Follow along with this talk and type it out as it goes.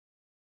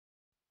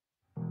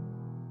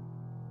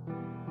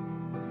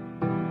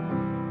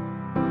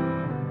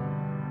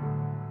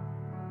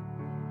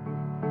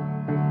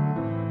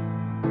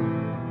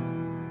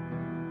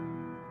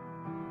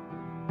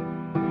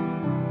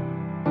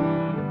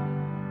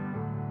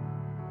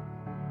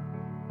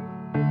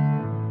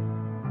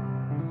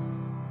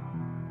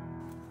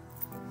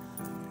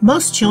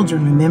Most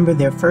children remember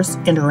their first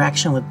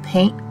interaction with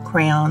paint,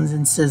 crayons,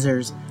 and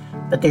scissors,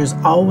 but there's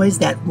always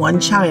that one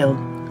child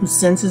whose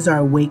senses are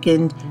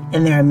awakened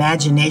and their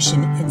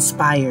imagination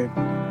inspired.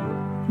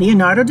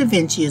 Leonardo da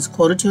Vinci is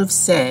quoted to have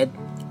said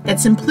that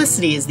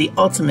simplicity is the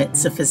ultimate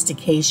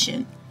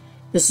sophistication.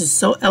 This is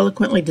so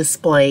eloquently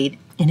displayed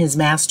in his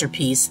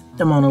masterpiece,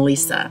 the Mona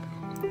Lisa.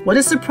 What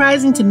is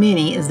surprising to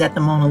many is that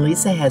the Mona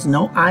Lisa has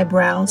no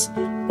eyebrows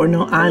or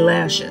no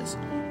eyelashes.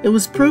 It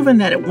was proven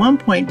that at one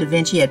point Da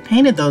Vinci had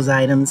painted those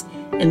items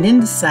and then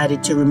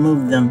decided to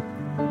remove them.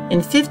 In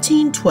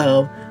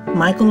 1512,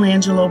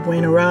 Michelangelo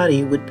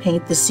Buonarroti would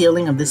paint the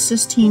ceiling of the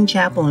Sistine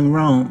Chapel in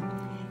Rome.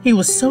 He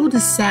was so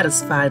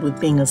dissatisfied with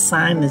being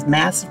assigned this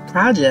massive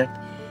project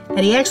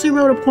that he actually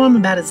wrote a poem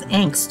about his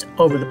angst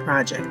over the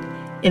project.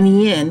 In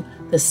the end,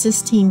 the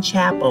Sistine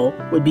Chapel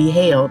would be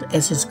hailed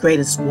as his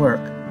greatest work.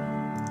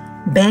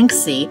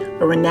 Banksy,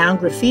 a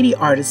renowned graffiti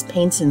artist,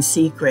 paints in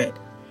secret.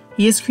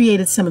 He has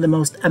created some of the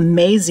most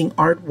amazing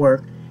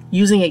artwork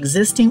using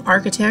existing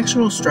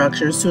architectural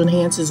structures to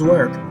enhance his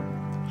work.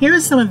 Here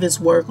is some of his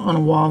work on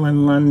a wall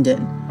in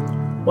London.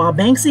 While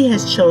Banksy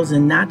has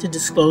chosen not to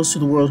disclose to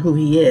the world who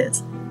he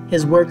is,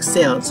 his work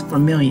sells for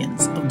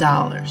millions of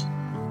dollars.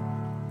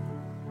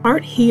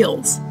 Art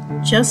heals.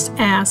 Just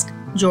ask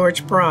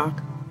George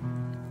Braque,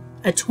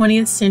 a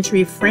 20th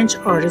century French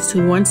artist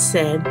who once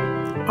said,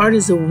 "Art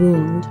is a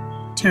wound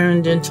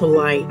turned into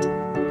light."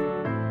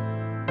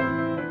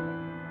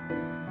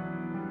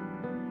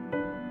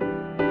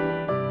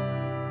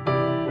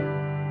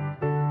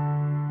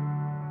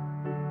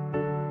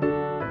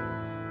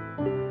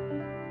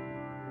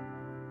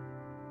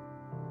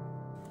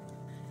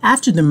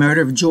 After the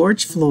murder of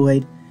George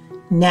Floyd,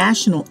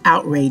 national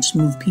outrage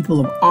moved people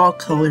of all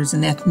colors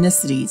and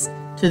ethnicities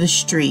to the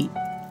street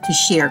to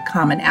share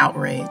common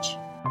outrage.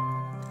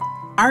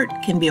 Art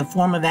can be a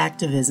form of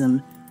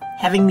activism,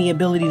 having the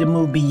ability to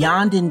move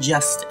beyond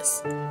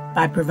injustice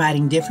by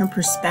providing different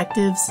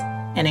perspectives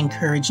and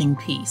encouraging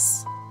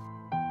peace.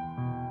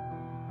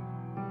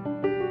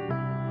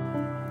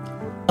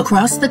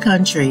 Across the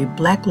country,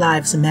 Black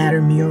Lives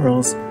Matter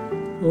murals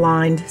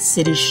lined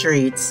city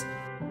streets.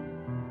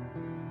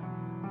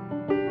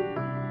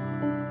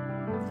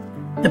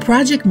 The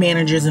project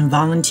managers and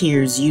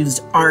volunteers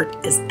used art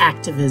as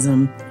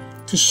activism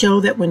to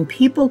show that when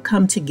people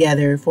come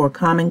together for a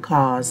common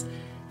cause,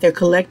 their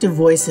collective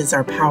voices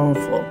are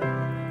powerful.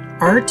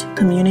 Art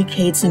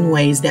communicates in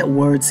ways that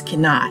words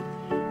cannot.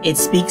 It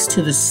speaks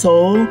to the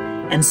soul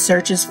and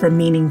searches for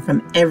meaning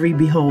from every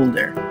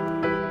beholder.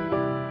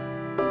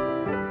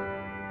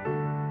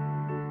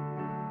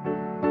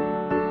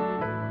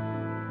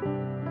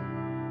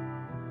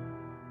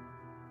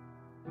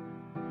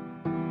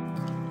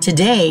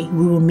 Today,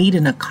 we will meet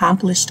an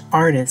accomplished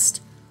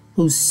artist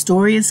whose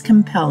story is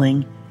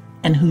compelling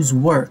and whose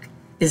work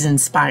is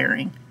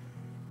inspiring.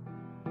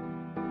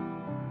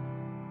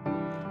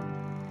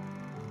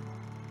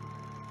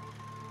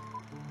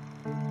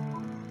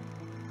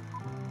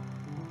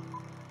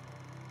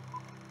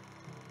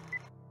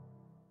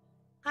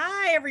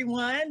 Hi,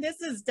 everyone.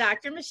 This is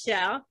Dr.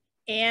 Michelle,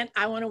 and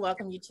I want to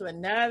welcome you to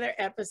another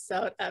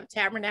episode of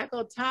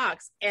Tabernacle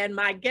Talks. And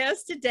my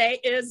guest today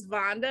is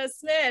Vonda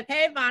Smith.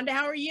 Hey, Vonda,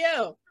 how are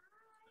you?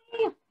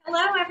 Hey,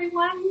 hello,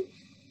 everyone.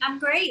 I'm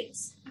great.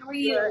 How are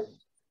you?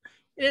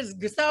 It is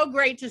so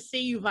great to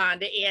see you,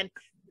 Vonda. And,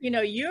 you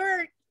know,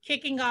 you're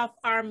kicking off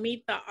our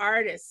Meet the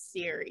Artist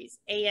series,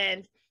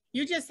 and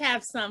you just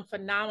have some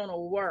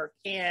phenomenal work.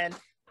 And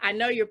I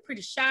know you're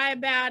pretty shy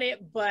about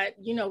it, but,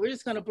 you know, we're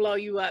just going to blow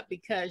you up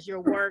because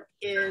your work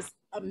is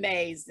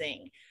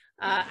amazing.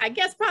 I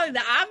guess probably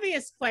the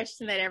obvious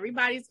question that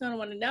everybody's going to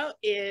want to know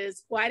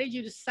is, why did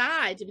you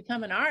decide to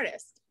become an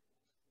artist?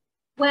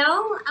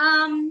 Well,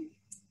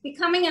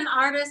 becoming an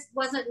artist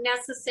wasn't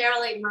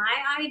necessarily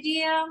my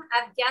idea.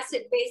 I guess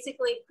it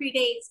basically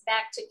predates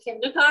back to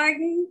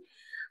kindergarten.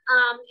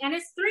 And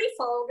it's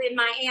threefold in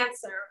my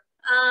answer.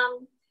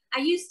 I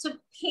used to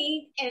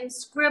paint and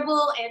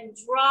scribble and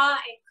draw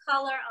and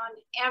color on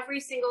every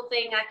single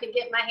thing I could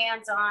get my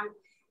hands on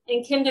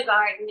in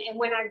kindergarten. And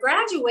when I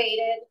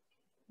graduated,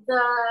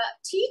 the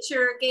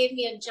teacher gave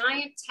me a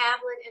giant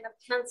tablet and a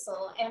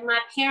pencil, and my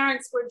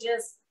parents were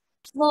just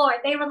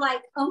floored. They were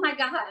like, "Oh my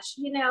gosh,"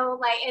 you know,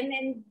 like, and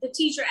then the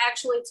teacher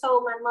actually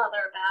told my mother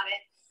about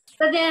it.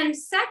 But then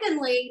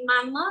secondly,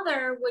 my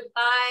mother would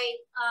buy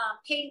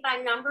paint by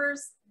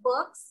numbers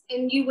books,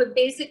 and you would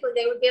basically,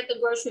 they would be at the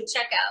grocery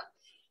checkout,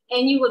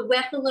 and you would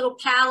wet the little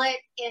palette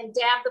and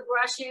dab the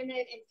brush in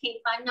it and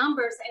paint by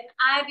numbers. And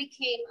I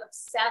became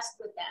obsessed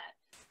with that.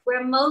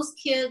 Where most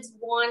kids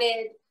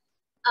wanted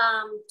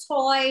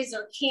toys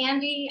or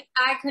candy,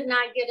 I could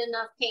not get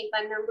enough paint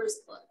by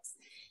numbers books.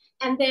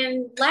 And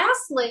then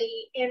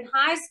lastly, in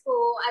high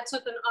school, I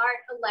took an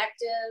art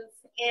elective,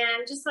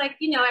 and just like,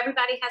 you know,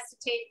 everybody has to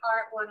take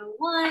Art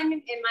 101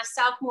 in my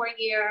sophomore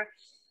year.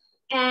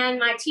 And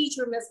my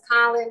teacher, Miss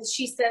Collins,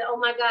 she said, "Oh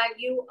my God,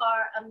 you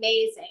are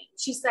amazing."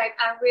 She's like,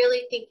 "I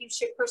really think you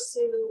should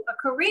pursue a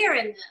career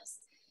in this."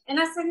 And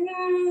I said,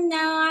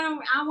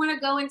 no, I want to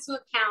go into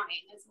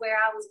accounting, is where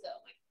I was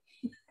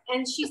going.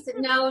 And she said,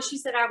 no, she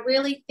said, I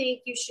really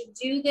think you should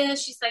do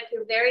this. She's like,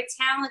 you're very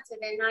talented.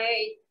 And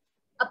I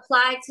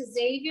applied to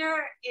Xavier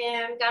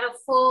and got a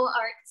full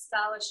art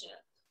scholarship.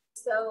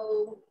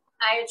 So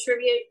I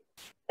attribute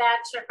that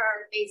to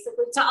her,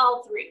 basically, to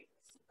all three.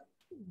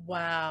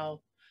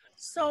 Wow.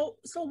 So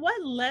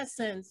what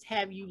lessons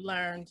have you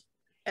learned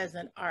as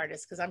an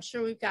artist? Because I'm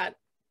sure we've got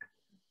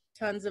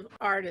tons of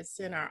artists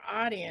in our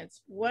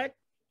audience. What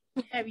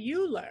have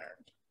you learned?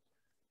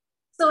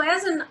 So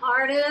as an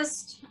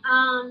artist,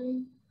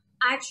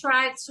 I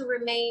try to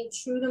remain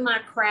true to my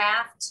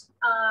craft.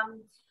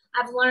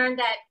 I've learned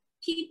that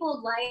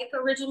people like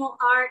original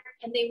art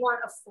and they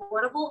want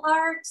affordable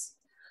art.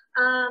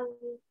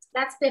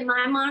 That's been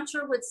my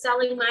mantra with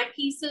selling my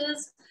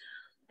pieces.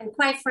 And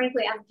quite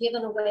frankly, I've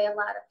given away a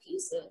lot of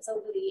pieces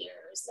over the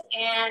years.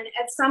 And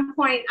at some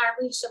point I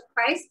reached a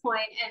price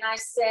point and I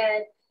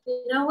said,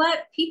 you know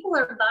what, people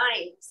are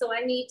buying, so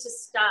I need to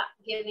stop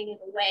giving it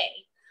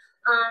away.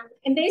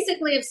 And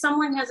basically, if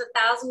someone has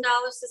 $1,000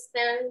 to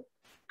spend,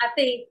 I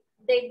think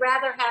they'd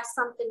rather have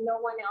something no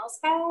one else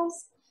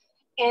has,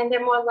 and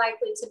they're more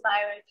likely to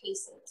buy our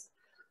pieces.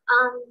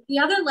 The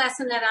other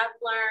lesson that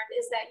I've learned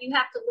is that you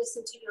have to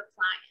listen to your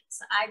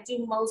clients. I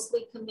do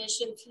mostly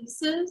commission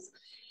pieces.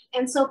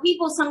 And so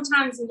people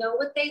sometimes know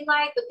what they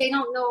like, but they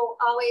don't know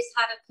always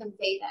how to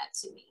convey that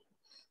to me.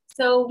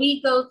 So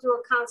we go through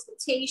a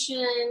consultation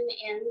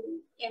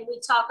and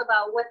we talk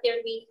about what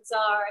their needs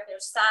are, their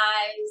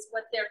size,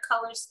 what their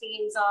color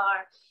schemes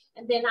are.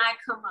 And then I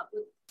come up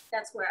with,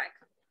 that's where I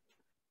come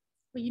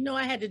in. Well, you know,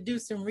 I had to do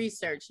some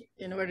research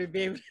in order to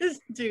be able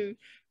to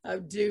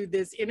do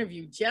this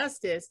interview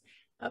justice.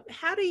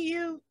 How do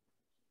you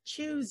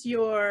choose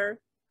your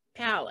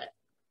palette?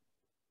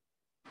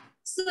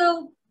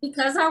 So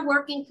because I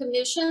work in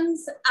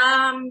commissions,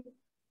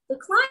 the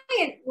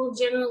client will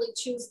generally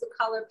choose the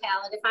color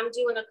palette if I'm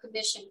doing a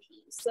commission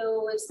piece.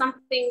 So if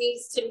something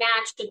needs to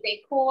match the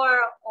decor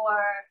or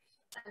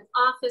an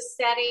office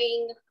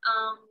setting,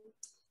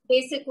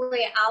 basically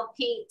I'll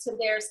paint to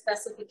their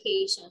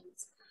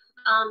specifications.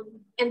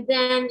 And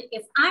then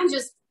if I'm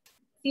just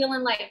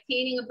feeling like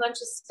painting a bunch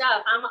of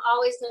stuff, I'm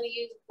always going to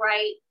use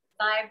bright,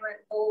 vibrant,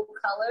 bold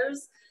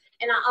colors.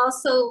 And I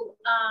also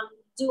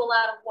do a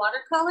lot of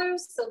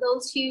watercolors. So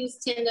those hues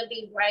tend to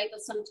be bright,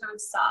 but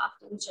sometimes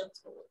soft and gentle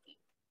looking.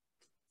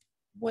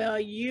 Well,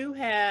 you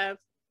have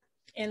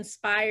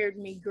inspired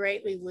me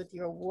greatly with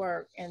your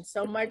work, and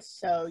so much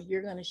so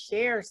you're going to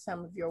share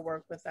some of your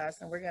work with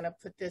us, and we're going to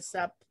put this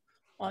up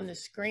on the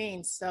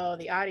screen so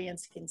the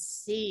audience can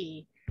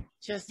see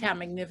just how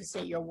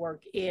magnificent your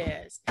work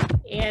is.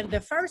 And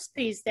the first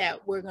piece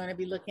that we're going to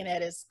be looking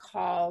at is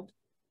called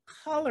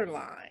Color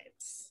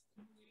Lines.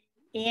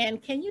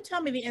 And can you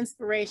tell me the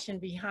inspiration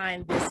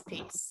behind this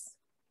piece?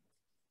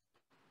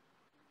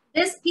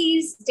 This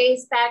piece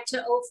dates back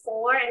to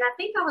 '04, and I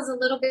think I was a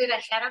little bit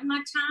ahead of my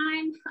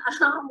time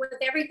with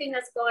everything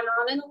that's going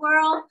on in the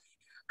world.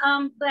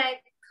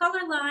 But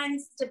Color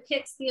Lines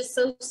depicts the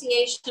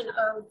association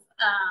of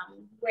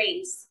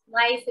race.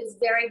 Life is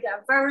very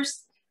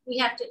diverse. We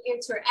have to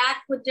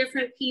interact with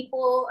different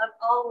people of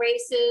all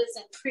races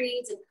and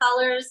creeds and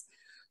colors.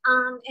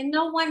 And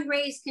no one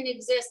race can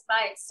exist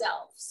by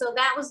itself. So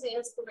that was the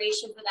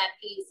inspiration for that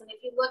piece. And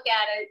if you look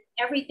at it,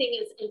 everything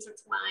is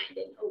intertwined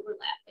and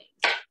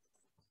overlapping.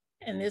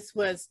 And this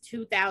was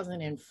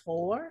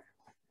 2004?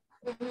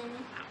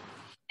 Mm-hmm.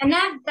 And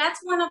that's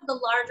one of the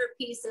larger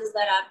pieces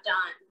that I've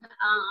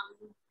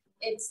done.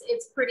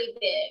 It's pretty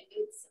big.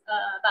 It's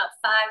about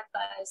 5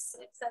 by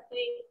 6, I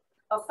think,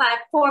 or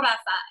 4 by 5.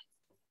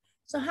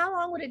 So how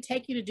long would it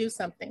take you to do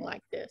something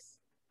like this?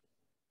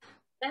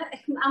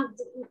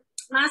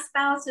 My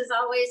spouse is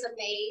always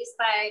amazed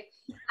by,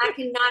 I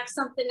can knock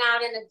something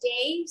out in a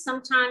day.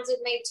 Sometimes it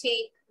may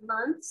take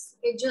months.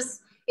 It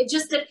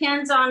just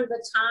depends on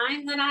the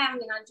time that I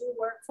do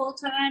work full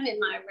time in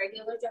my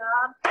regular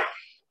job.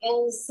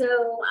 And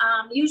so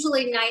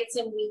usually nights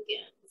and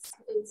weekends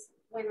is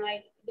when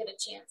I get a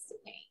chance to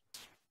paint.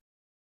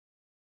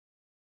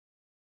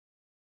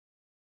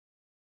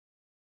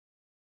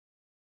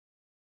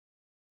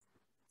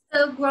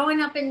 So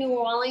growing up in New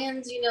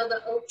Orleans, you know,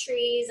 the oak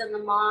trees and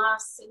the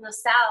moss in the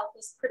South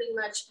is pretty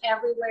much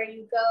everywhere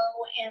you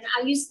go. And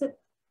I used to,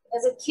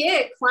 as a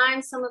kid,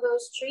 climb some of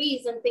those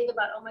trees and think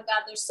about, oh my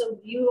God, they're so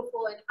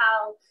beautiful, and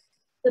how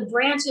the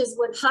branches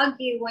would hug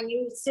you when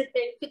you sit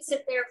there. You could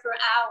sit there for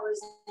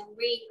hours and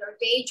read or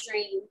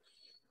daydream.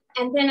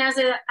 And then as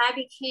I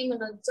became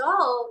an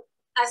adult,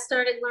 I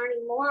started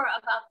learning more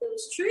about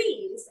those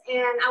trees,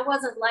 and I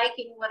wasn't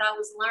liking what I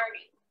was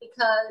learning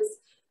because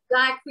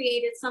God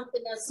created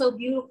something that's so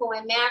beautiful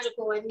and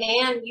magical, and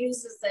man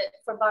uses it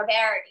for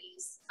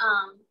barbarities,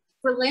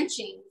 for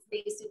lynching,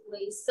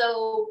 basically.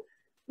 So,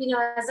 you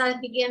know, as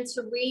I began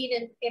to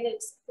read and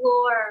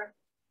explore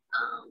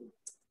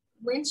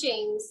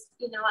lynchings,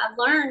 you know, I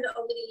learned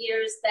over the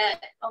years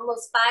that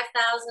almost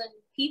 5,000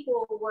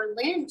 people were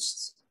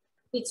lynched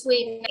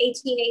between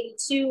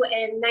 1882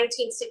 and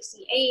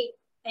 1968,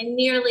 and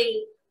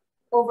nearly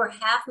over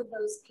half of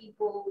those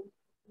people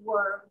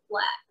were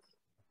Black.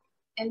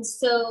 And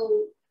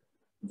so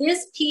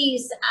This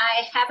piece,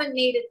 I haven't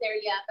made it there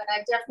yet, but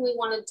I definitely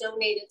want to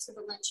donate it to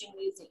the Lynching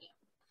Museum.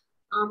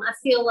 I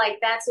feel like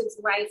that's its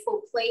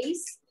rightful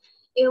place.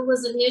 It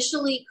was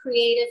initially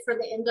created for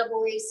the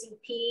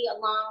NAACP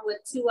along with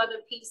two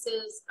other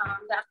pieces,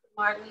 Dr.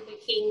 Martin Luther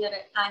King, that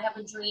I Have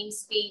a Dream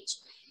speech,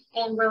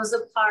 and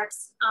Rosa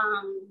Parks'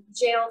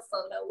 jail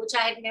photo, which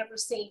I had never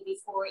seen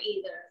before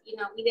either. You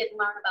know, we didn't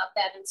learn about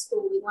that in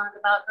school. We learned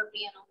about her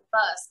being on the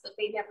bus, but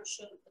they never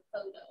showed the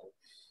photo.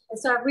 And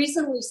so I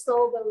recently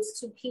sold those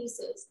two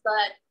pieces,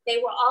 but they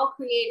were all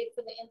created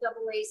for the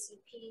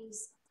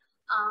NAACP's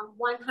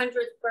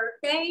 100th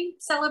birthday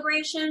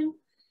celebration.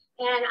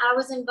 And I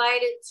was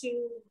invited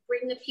to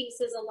bring the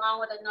pieces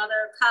along with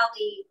another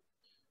colleague.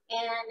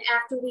 And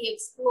after we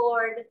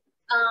explored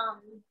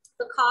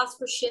the cost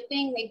for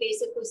shipping, they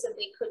basically said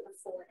they couldn't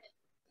afford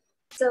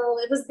it. So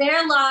it was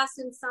their loss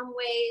in some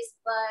ways,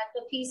 but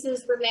the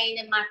pieces remain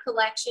in my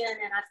collection.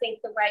 And I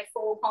think the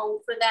rightful home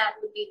for that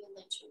would be the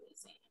Lynching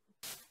Museum.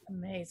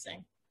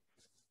 Amazing.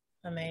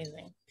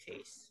 Amazing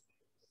piece.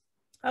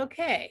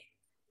 Okay.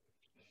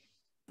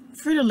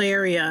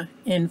 Fritillaria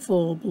in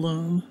full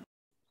bloom.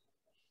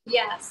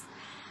 Yes.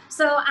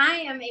 So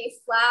I am a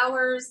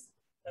flowers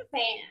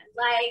fan.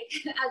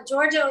 Like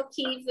Georgia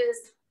O'Keeffe has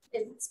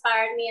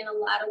inspired me in a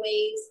lot of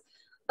ways,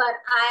 but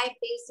I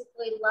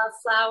basically love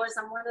flowers.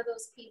 I'm one of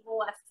those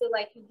people, I feel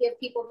like you give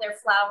people their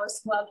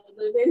flowers while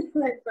they're living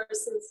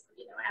versus,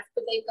 you know,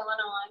 after they've gone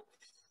on.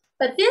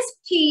 But this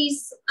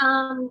piece,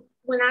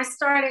 when I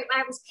started,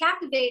 I was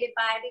captivated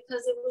by it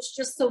because it was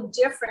just so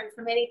different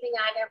from anything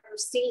I'd ever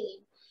seen.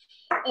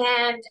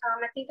 And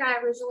I think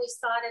I originally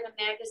saw it in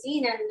a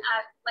magazine, and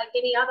like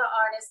any other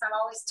artist, I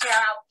always tear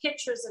out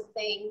pictures of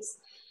things.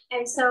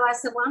 And so I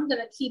said, well, I'm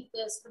going to keep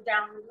this for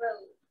down the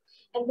road.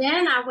 And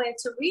then I went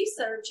to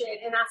research it,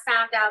 and I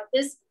found out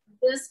this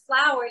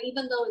flower,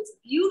 even though it's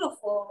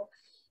beautiful,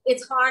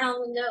 it's hard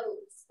on the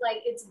nose.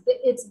 Like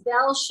it's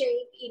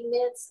bell-shaped,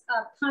 emits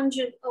a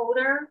pungent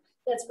odor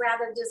that's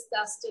rather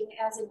disgusting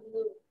as it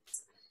blooms.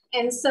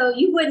 And so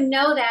you wouldn't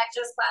know that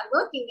just by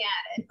looking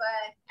at it.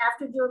 But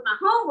after doing my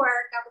homework,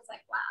 I was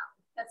like, wow,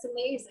 that's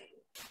amazing.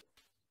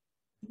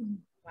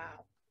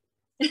 Wow.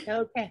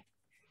 Okay.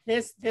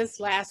 This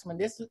last one,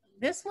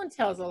 this one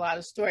tells a lot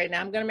of story.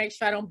 Now I'm going to make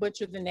sure I don't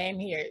butcher the name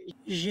here.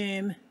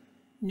 J'aime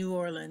New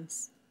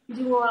Orleans.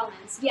 New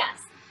Orleans, yes.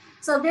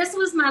 So this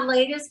was my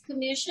latest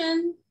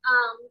commission.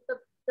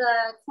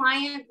 The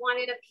client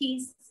wanted a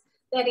piece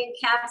that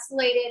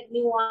encapsulated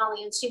New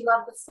Orleans. She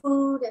loved the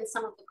food and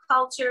some of the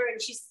culture,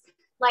 and she's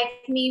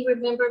like me,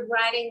 remembered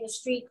riding the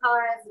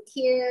streetcar as a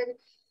kid.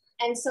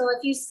 And so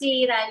if you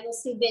see that, you'll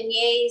see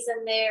beignets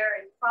in there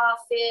and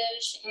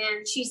crawfish.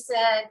 And she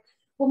said,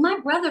 well, my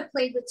brother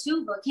played the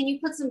tuba. Can you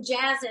put some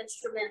jazz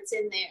instruments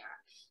in there?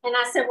 And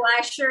I said, well,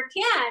 I sure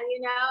can,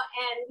 you know.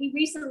 And we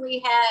recently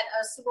had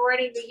a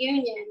sorority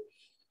reunion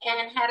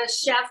and had a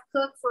chef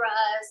cook for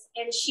us,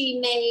 and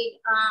she made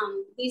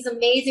these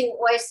amazing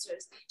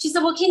oysters. She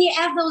said, well, can you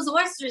add those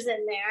oysters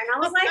in there? And I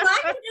was like, well,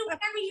 I can do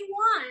whatever you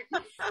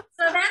want.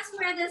 So that's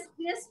where this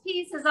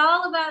piece is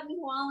all about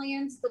New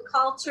Orleans, the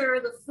culture,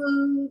 the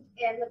food,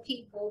 and the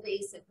people,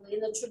 basically,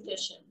 and the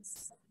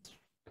traditions.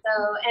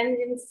 So, and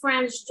in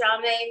French,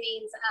 jamais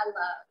means I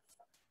love.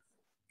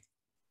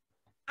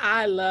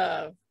 I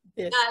love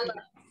this. I love.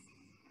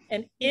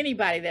 And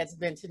anybody that's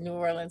been to New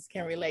Orleans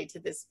can relate to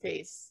this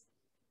piece.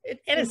 It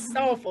is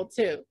soulful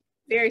too,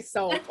 very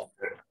soulful.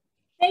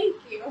 Thank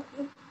you.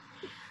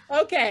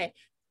 Okay,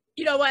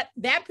 you know what?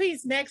 That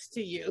piece next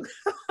to you,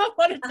 I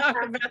want to talk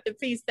about the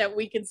piece that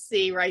we can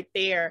see right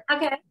there.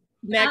 Okay.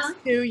 Next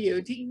to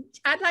you.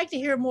 I'd like to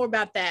hear more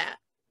about that.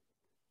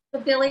 The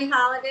Billie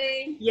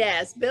Holiday.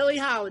 Yes, Billie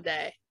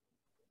Holiday.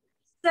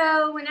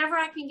 So whenever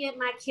I can get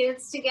my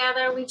kids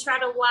together, we try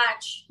to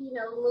watch, you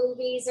know,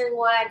 movies and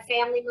what,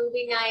 family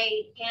movie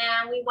night.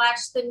 And we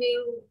watched the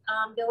new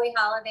Billie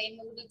Holiday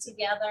movie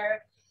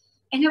together.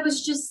 And it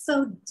was just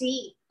so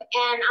deep.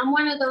 And I'm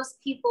one of those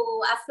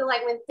people, I feel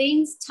like when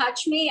things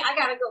touch me, I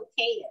got to go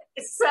paint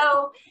it.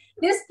 So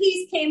this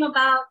piece came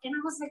about, and I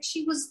was like,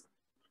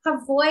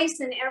 her voice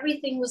and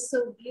everything was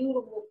so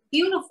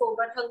beautiful,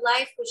 but her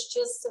life was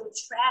just so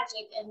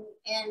tragic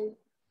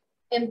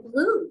and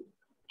blue.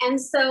 And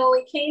so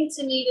it came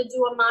to me to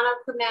do a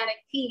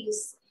monochromatic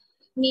piece,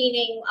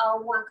 meaning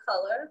one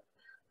color.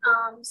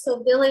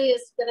 So Billie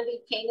is going to be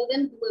painted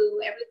in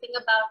blue. Everything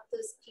about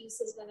this piece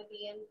is going to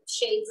be in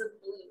shades of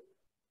blue.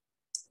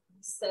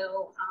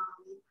 So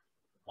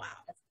wow,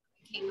 that's what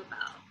it came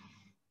about.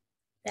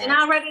 And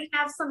I already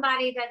have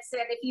somebody that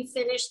said, if you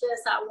finish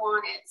this, I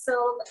want it.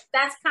 So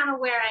that's kind of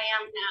where I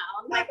am now.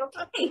 I'm like,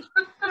 okay.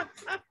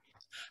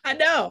 I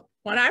know.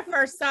 When I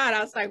first saw it,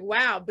 I was like,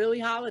 wow, Billie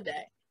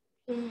Holiday.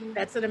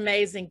 That's an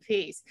amazing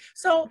piece.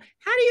 So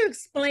how do you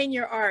explain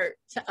your art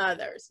to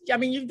others? I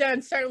mean, you've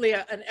done certainly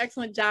an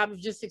excellent job of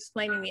just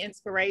explaining the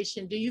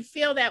inspiration. Do you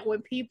feel that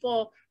when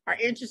people are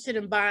interested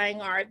in buying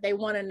art, they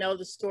want to know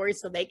the story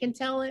so they can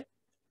tell it?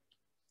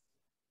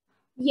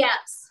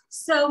 Yes.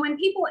 So when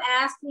people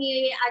ask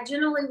me, I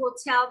generally will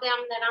tell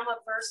them that I'm a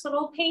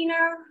versatile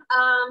painter.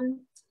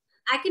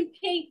 I can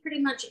paint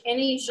pretty much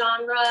any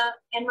genre,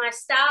 and my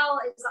style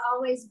is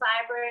always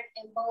vibrant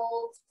and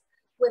bold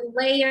with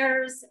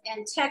layers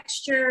and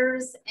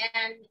textures,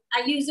 and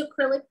I use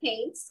acrylic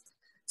paints.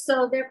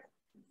 So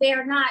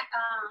they're not,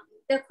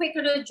 they're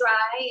quicker to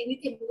dry, and you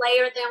can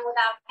layer them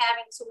without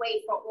having to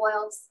wait for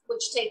oils,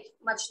 which take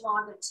much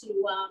longer to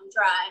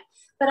dry.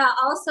 But I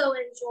also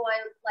enjoy,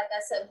 like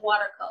I said,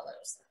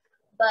 watercolors,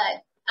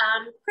 but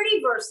I'm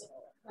pretty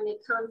versatile when it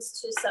comes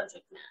to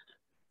subject matter.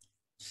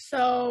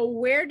 So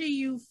where do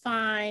you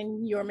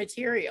find your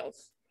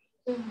materials?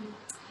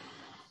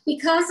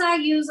 Because I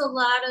use a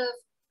lot of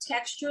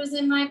textures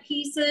in my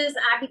pieces,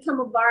 I become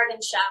a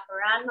bargain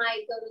shopper. I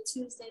might go to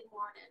Tuesday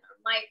Morning or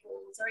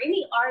Michael's or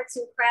any arts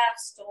and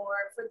crafts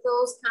store for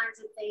those kinds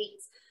of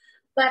things.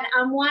 But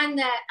I'm one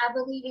that I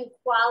believe in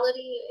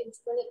quality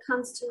when it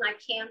comes to my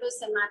canvas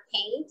and my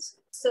paint.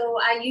 So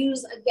I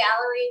use a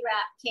gallery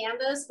wrap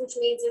canvas, which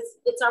means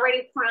it's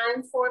already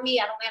primed for me.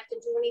 I don't have to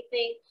do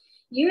anything.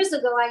 Years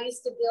ago, I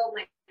used to build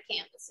my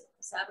canvases.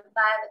 So I would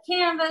buy the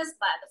canvas,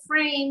 buy the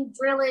frame,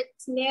 drill it,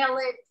 nail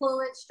it, pull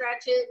it,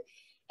 stretch it.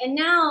 And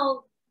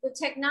now the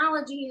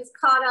technology has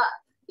caught up,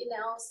 you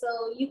know,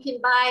 so you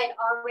can buy it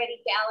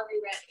already gallery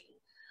ready.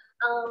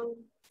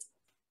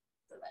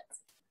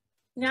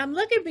 Now I'm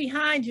looking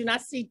behind you and I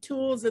see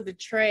tools of the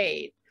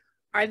trade.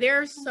 Are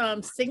there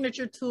some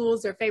signature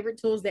tools or favorite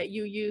tools that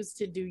you use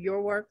to do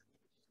your work?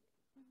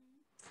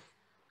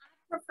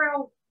 I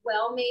prefer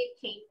well-made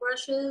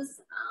paintbrushes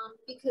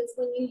because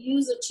when you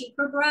use a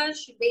cheaper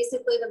brush,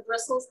 basically the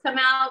bristles come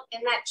out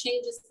and that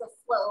changes the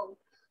flow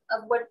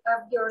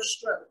of your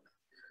stroke.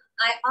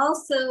 I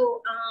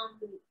also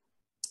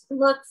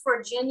look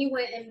for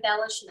genuine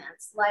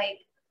embellishments, like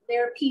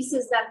there are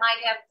pieces that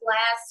might have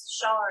glass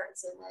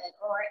shards in it,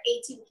 or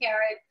 18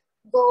 karat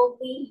gold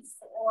leaf,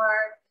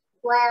 or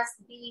glass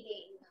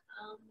beading.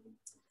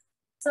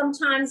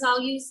 Sometimes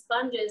I'll use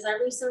sponges. I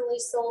recently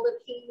sold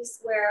a piece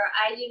where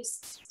I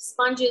used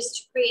sponges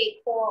to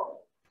create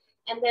coral.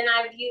 And then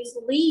I've used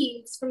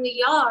leaves from the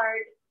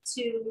yard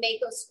to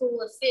make a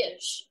school of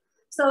fish.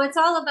 So it's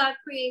all about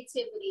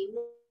creativity.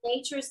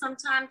 Nature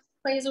sometimes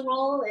plays a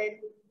role, and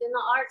then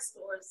the art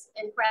stores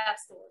and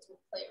craft stores will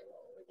play a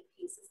role with the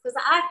pieces. Because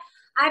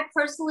I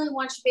personally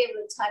want you to be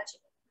able to touch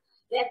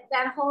it.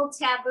 That whole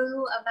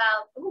taboo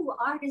about, oh,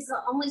 art is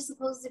only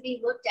supposed to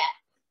be looked at.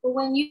 But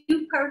when you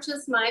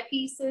purchase my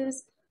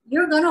pieces,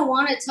 you're going to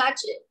want to touch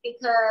it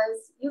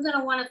because you're going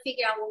to want to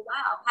figure out, well,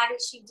 wow, how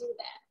did she do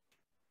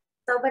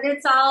that? So, but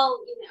it's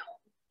all, you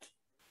know,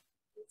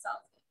 it's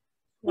all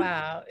good.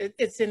 Wow,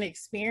 it's an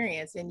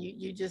experience, and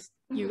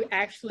you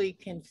actually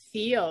can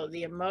feel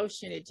the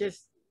emotion. It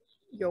just,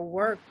 your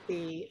work,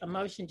 the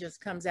emotion just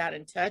comes out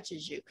and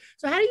touches you.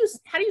 So how do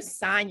you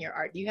sign your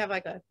art? Do you have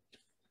like a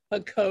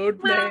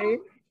code name?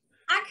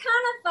 I kind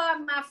of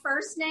thought my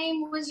first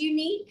name was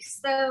unique.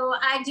 So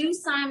I do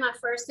sign my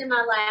first and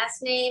my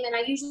last name, and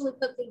I usually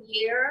put the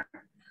year.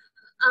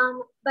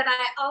 But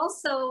I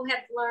also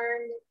have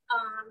learned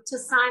to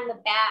sign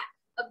the back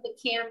of the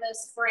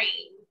canvas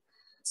frame.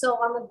 So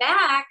on the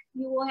back,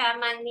 you will have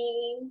my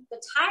name,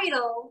 the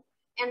title,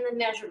 and the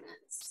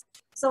measurements.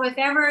 So if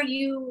ever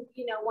you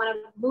want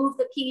to move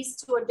the piece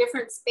to a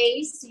different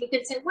space, you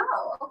can say,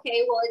 well,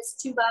 okay, well, it's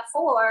 2 by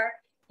 4.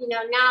 You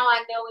know, now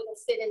I know it'll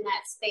fit in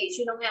that space.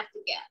 You don't have to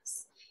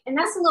guess. And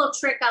that's a little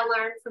trick I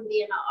learned from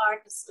being an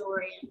art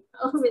historian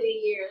over the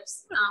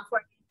years for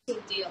a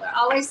antique dealer.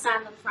 Always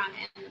sign the front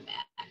and the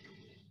back.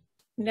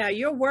 Now,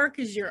 your work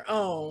is your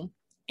own,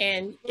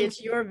 and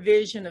it's your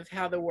vision of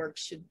how the work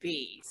should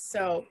be.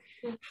 So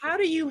how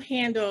do you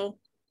handle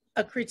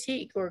a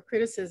critique or a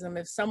criticism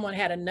if someone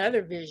had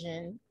another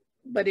vision,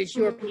 but it's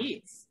your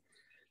piece?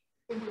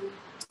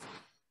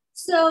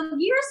 So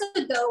years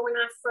ago, when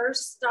I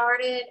first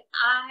started,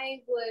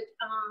 I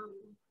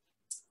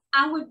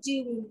would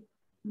do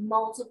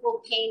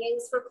multiple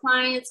paintings for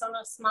clients on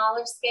a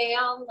smaller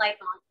scale, like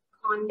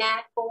on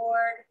mat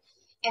board,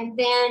 and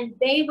then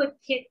they would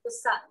pick the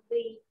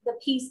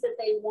piece that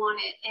they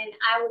wanted, and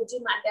I would do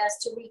my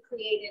best to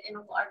recreate it in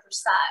a larger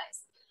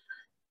size.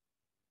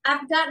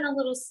 I've gotten a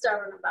little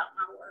stubborn about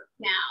my work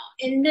now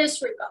in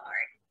this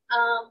regard.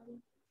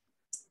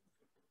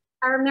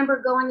 I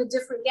remember going to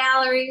different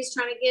galleries,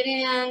 trying to get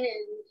in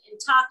and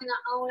talking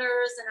to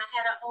owners. And I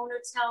had an owner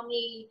tell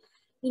me,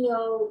 you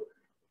know,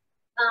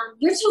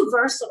 you're too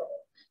versatile.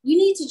 You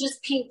need to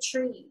just paint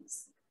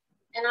trees.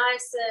 And I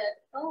said,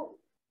 oh,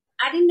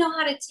 I didn't know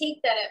how to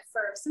take that at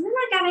first. And then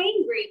I got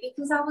angry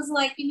because I was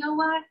like, you know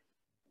what?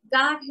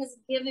 God has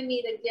given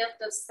me the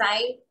gift of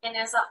sight. And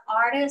as an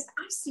artist,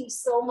 I see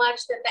so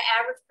much that the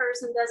average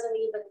person doesn't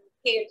even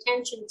pay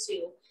attention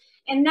to.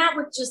 And that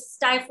would just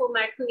stifle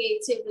my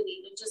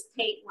creativity to just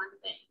paint one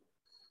thing.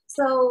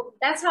 So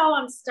that's how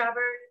I'm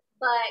stubborn.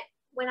 But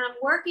when I'm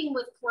working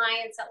with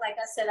clients, like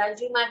I said, I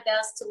do my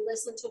best to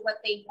listen to what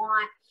they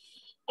want.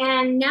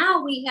 And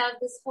now we have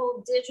this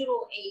whole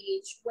digital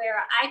age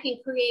where I can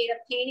create a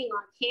painting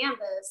on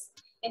canvas.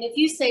 And if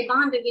you say,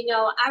 Vonda, you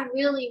know, I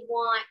really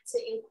want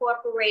to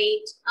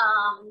incorporate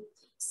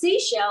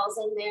seashells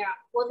in there.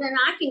 Well, then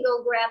I can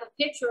go grab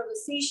a picture of a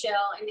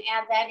seashell and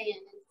add that in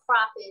and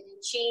crop it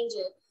and change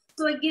it.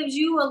 So it gives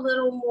you a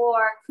little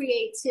more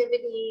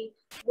creativity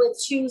with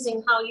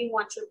choosing how you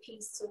want your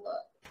piece to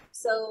look.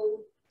 So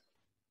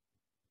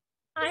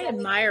I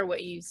admire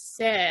what you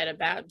said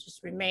about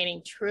just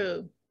remaining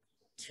true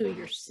to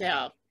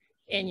yourself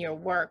in your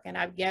work. And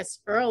I guess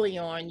early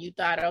on you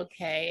thought,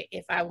 okay,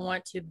 if I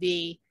want to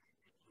be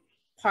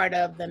part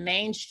of the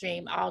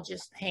mainstream, I'll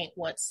just paint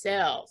what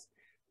sells.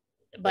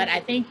 But I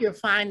think you're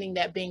finding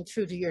that being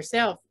true to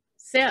yourself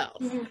sells.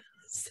 Mm-hmm.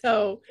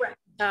 So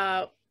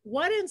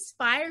what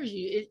inspires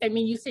you? I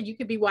mean, you said you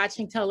could be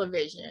watching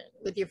television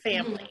with your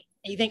family,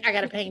 mm-hmm. and you think, I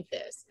got to paint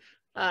this.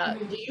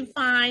 Do you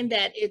find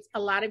that it's a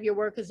lot of your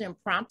work is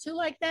impromptu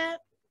like that?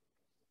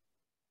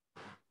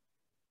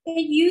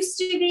 It used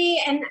to be,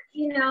 and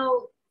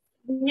now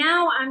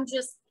I'll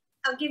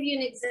give you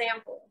an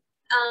example.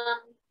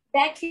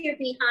 Back here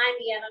behind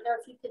me, I don't know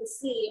if you can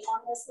see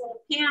on this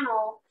little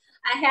panel,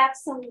 I have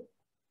some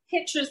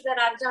pictures that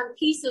I've done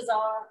pieces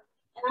of,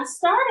 and I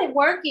started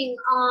working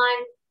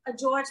on a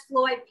George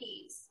Floyd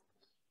piece,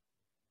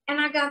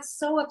 and I got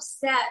so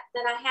upset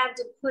that I had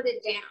to put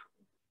it down.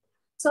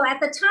 So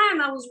at the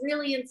time, I was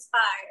really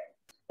inspired.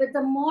 But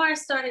the more I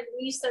started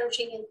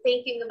researching and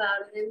thinking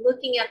about it and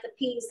looking at the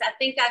piece, I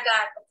think I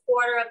got a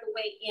quarter of the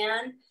way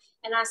in.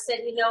 And I said,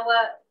 you know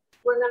what?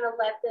 We're going to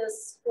let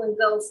this one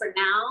go for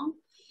now,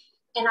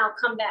 and I'll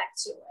come back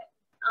to it.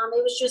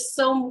 It was just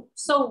so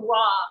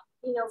raw,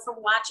 from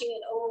watching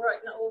it over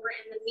and over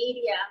in the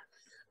media.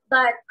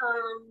 But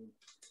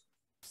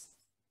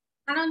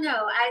I don't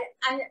know.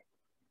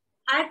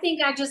 I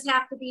think I just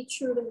have to be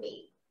true to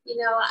me.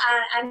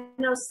 I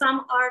know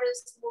some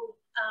artists will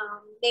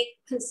make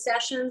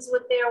concessions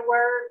with their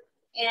work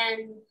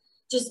and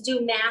just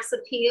do mass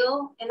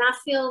appeal. And I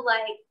feel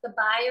like the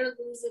buyer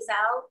loses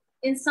out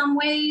in some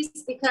ways,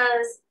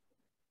 because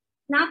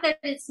not that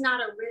it's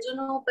not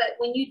original, but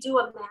when you do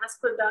a mass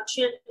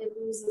production, it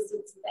loses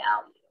its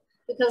value,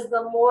 because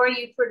the more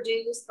you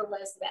produce, the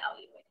less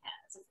value it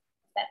has, if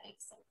that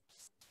makes sense.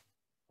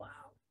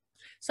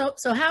 Wow.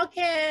 So how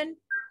can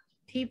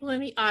people in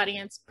the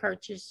audience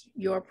purchase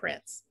your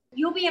prints?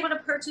 You'll be able to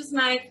purchase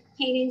my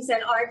paintings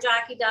at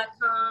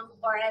artjockey.com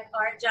or at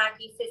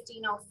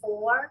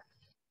artjockey1504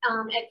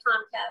 at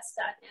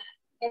comcast.net.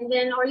 And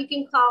then, or you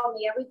can call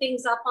me.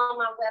 Everything's up on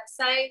my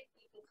website.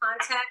 You can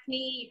contact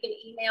me. You can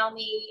email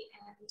me.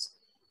 And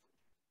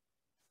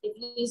if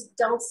you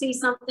don't see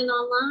something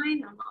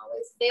online, I'm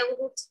always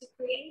available to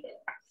create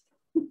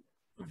it.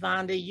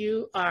 Vonda,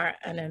 you are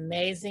an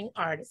amazing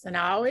artist. And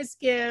I always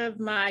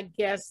give my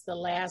guests the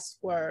last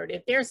word.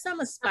 If there's some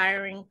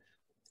aspiring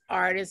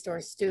artist or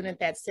a student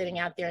that's sitting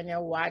out there and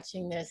they're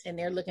watching this and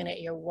they're looking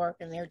at your work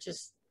and they're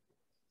just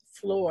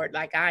floored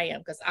like I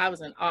am, because I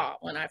was in awe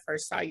when I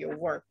first saw your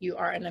work. You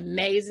are an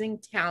amazing,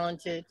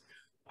 talented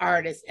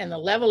artist, and the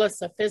level of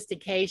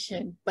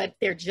sophistication, but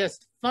they're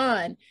just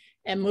fun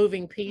and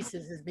moving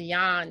pieces, is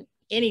beyond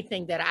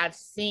anything that I've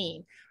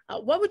seen.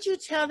 What would you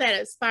tell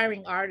that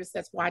aspiring artist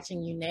that's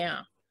watching you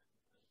now?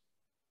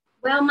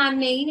 Well, my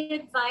main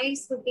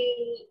advice would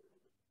be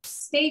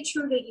stay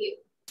true to you.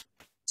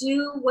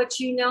 Do what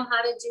you know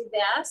how to do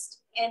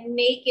best and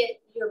make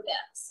it your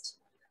best.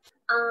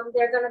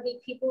 There are going to be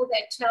people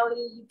that tell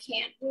you you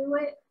can't do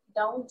it,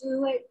 don't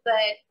do it.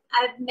 But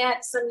I've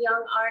met some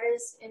young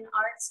artists in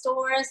art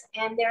stores,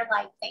 and they're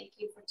like, thank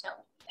you for telling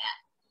me that.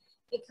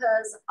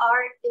 Because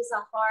art is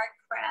a hard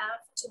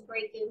craft to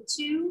break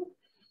into,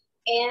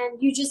 and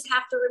you just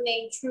have to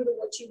remain true to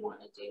what you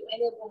want to do,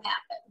 and it will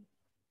happen.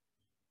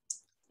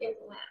 It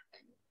will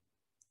happen.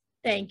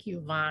 Thank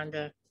you,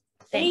 Vonda.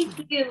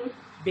 Thank you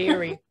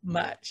very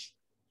much.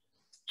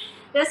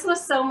 This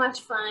was so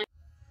much fun.